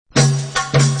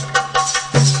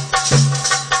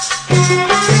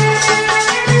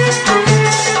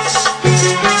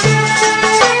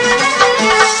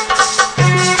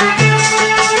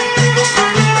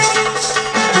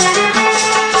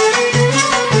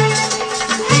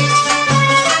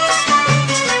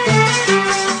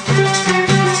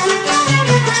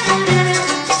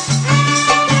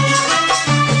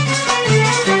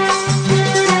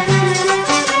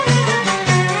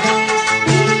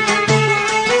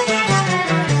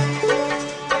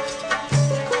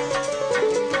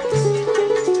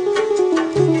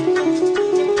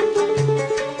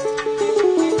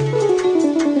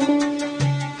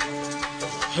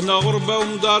غربة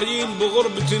ومدارين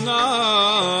بغربتنا،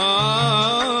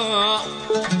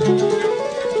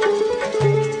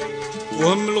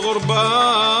 وهم الغربة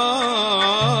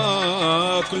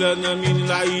كلنا من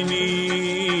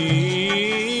العينين.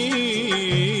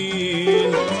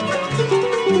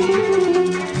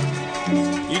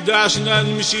 إذا عشنا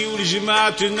نمشي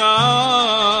ولجماعتنا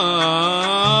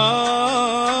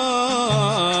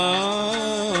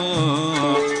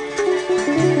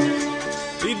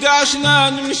عشنا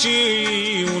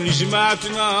نمشي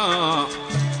ولجماعتنا،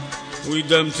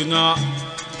 وإذا متنا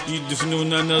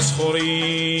يدفنونا ناس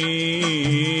خورين.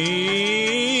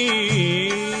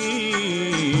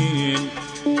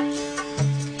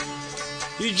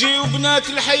 يجيو بنات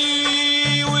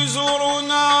الحي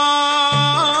ويزورونا،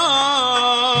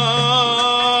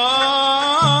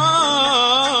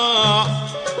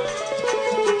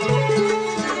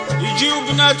 يجيو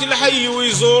بنات الحي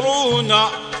ويزورونا،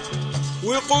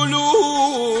 ويقولوا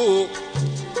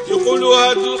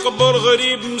هاد القبر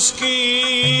غريب مسكين.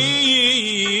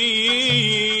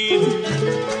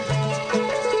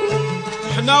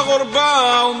 احنا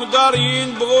غربة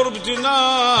ومدارين بغربتنا،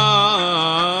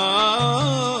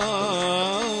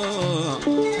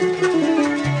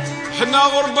 احنا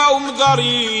غربة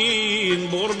ومدارين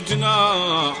بغربتنا،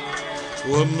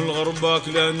 وهم الغربة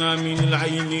كلانا من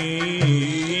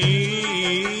العينين.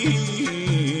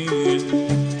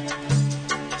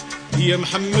 يا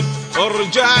محمد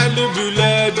ارجع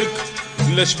لبلادك،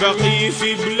 لاش باقي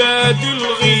في بلاد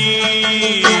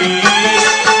الغير؟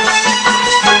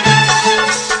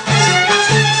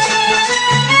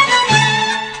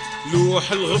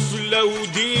 لوح الغفلة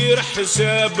ودير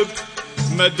حسابك،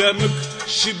 مدامك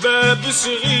شباب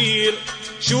صغير.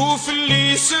 شوف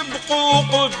اللي سبقوا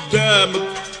قدامك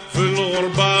في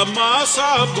الغربة ما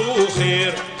صابوا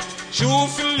خير.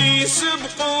 شوف اللي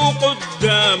سبقوا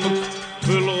قدامك في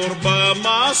الغربة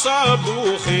ما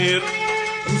صابوا خير،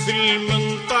 مثل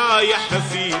من طايح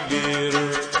في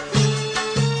بير.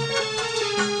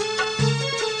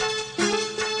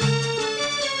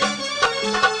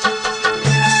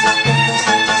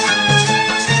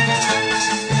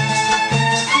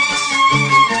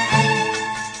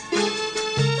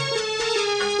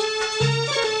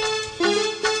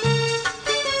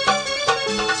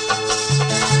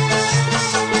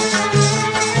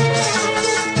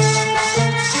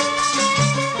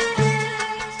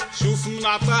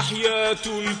 عطى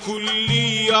حياته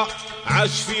الكلية، عاش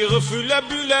في غفلة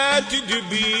بلا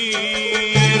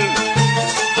تدبير.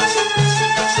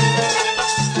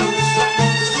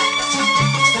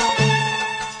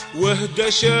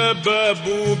 وهدى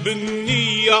شبابه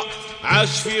بالنية، عاش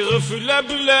في غفلة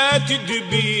بلا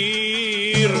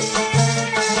تدبير.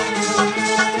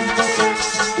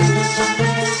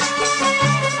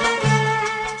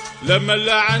 لما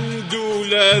لا عنده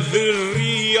لا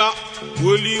ذرية،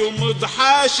 واليوم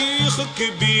ضحى شيخ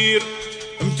كبير،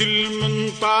 مثل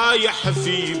من طايح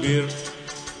في بير.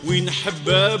 وين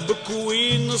حبابك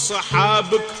وين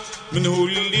صحابك، من هو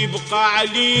اللي بقى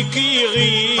عليك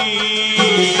يغير؟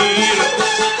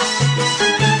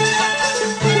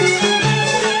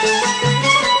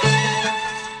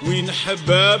 وين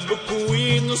حبابك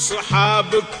وين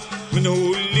صحابك، من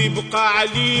هو اللي بقى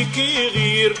عليك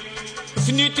يغير؟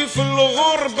 فنيتي في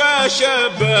الغربة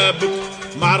شبابك،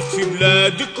 معرف في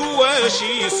بلادك واش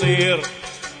يصير.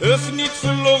 فنيت في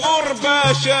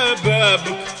الغربة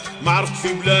شبابك، معرف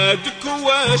في بلادك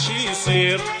واش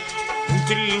يصير.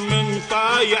 انت من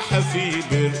طايح في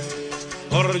بير،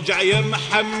 ارجع يا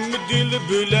محمد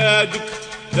لبلادك،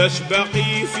 لاش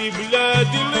باقي في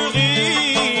بلاد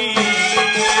الغير؟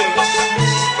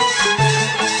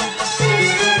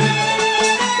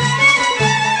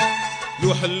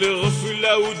 لوح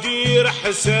الغفلة ودير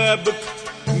حسابك،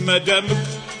 مدامك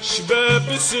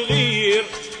شباب صغير.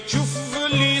 شوف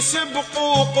اللي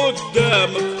سبقوا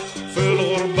قدامك في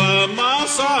الغربة ما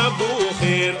صابوا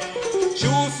خير.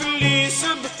 شوف اللي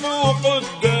سبقوا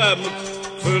قدامك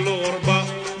في الغربة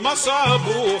ما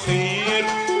صابوا خير،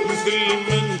 مثل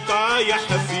من طايح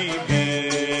في بير.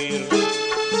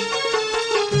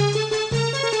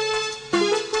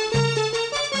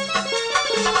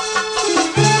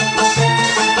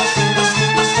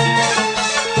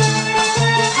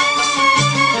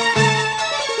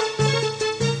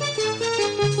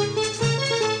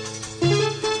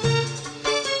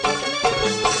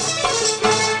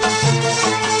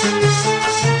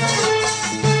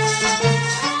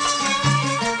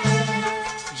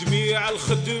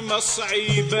 الخدمة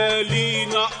صعيبة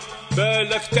لينا،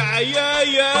 بالك تعيا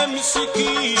يا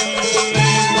مسكين.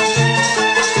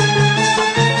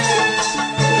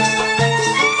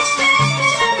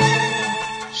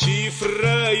 شيف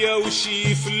الراية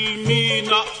وشيف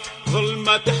المينا،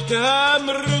 ظلمة تحتها من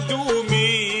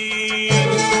ردومي،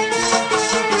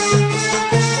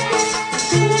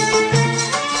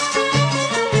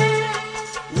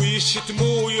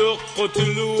 ويشتموا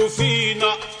يقتلوا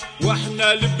فينا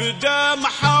واحنا البدا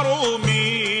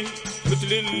محرومين،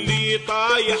 مثل اللي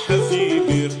طايح في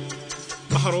بير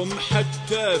محروم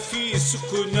حتى في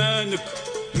سكنانك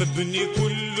مبني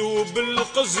كله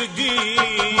بالقصدين.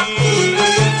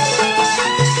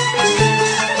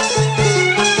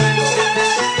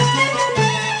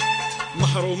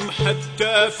 محروم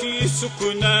حتى في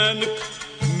سكنانك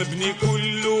مبني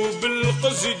كله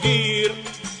بالقصدير.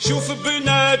 شوف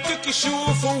بناتك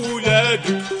شوف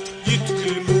ولادك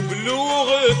يتكلموا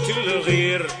بلغة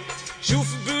الغير، شوف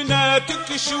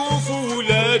بناتك شوف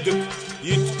ولادك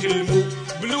يتكلموا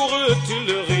بلغة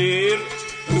الغير،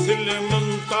 مثل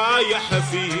من طايح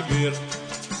في بير.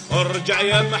 ارجع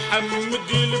يا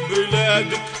محمد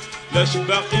لبلادك لاش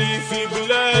باقي في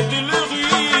بلاد الغير.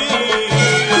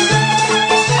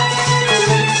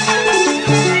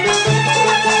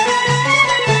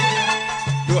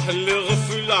 روح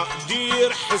الغفلة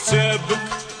دير حسابك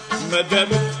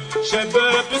مدامك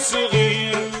شباب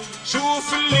صغير،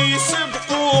 شوف اللي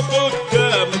سبقوا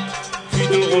قدامك في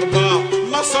الغربة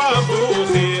ما صابوا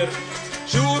خير،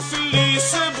 شوف اللي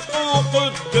سبقوا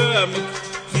قدامك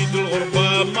في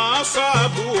الغربة ما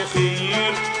صابوا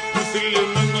خير، مثل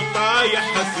من طايح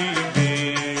في بير.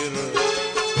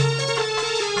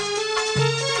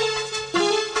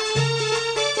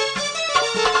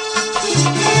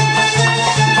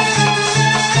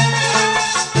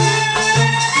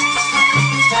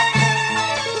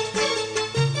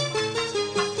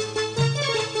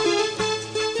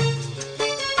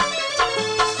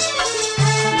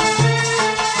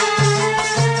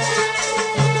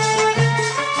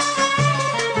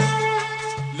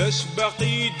 لاش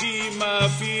باقي ديما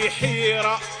في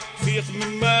حيرة فيق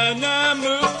من ما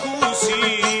نامك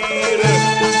وسير،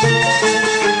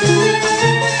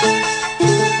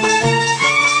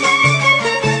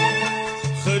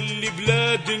 خلي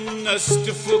بلاد الناس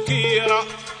تفكيرة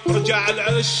رجع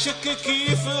العشك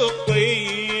كيف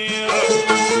الطير.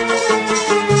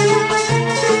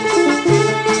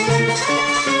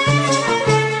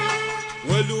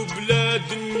 ولو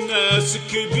بلاد الناس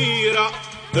كبيرة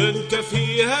انت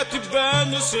فيها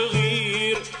تبان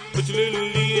صغير، مثل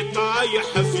اللي طايح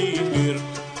في بير.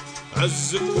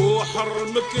 عزك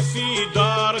وحرمك في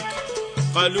دارك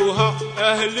قالوها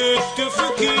اهل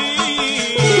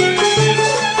التفكير،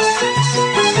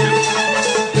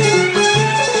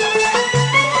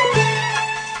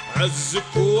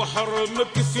 عزك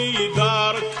وحرمك في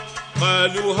دارك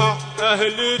قالوها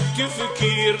اهل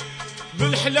التفكير.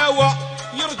 بالحلاوة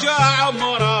يرجع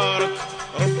مرارك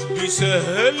ربي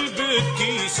سهل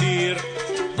بالتيسير،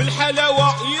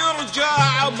 بالحلاوة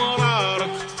يرجع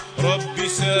مرارك ربي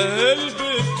سهل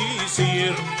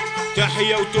بالتيسير.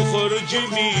 تحيا وتخرج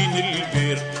من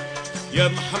البير يا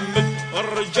محمد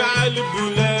ارجع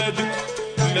لبلادك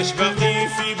لاش باقي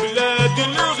في بلاد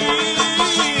الغير.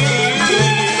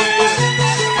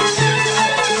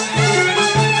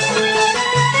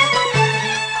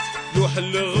 لوح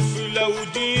الغفلة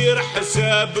ودير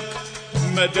حسابك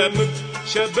مدامك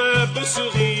شباب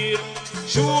صغير،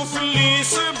 شوف اللي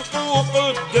سبقوا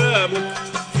قدامك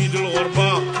في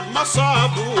الغربة ما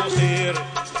صابوا خير،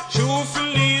 شوف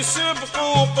اللي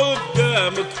سبقوا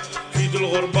قدامك في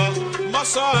الغربة ما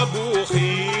صابوا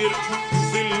خير،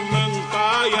 مثل من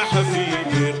طايح في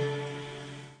بير.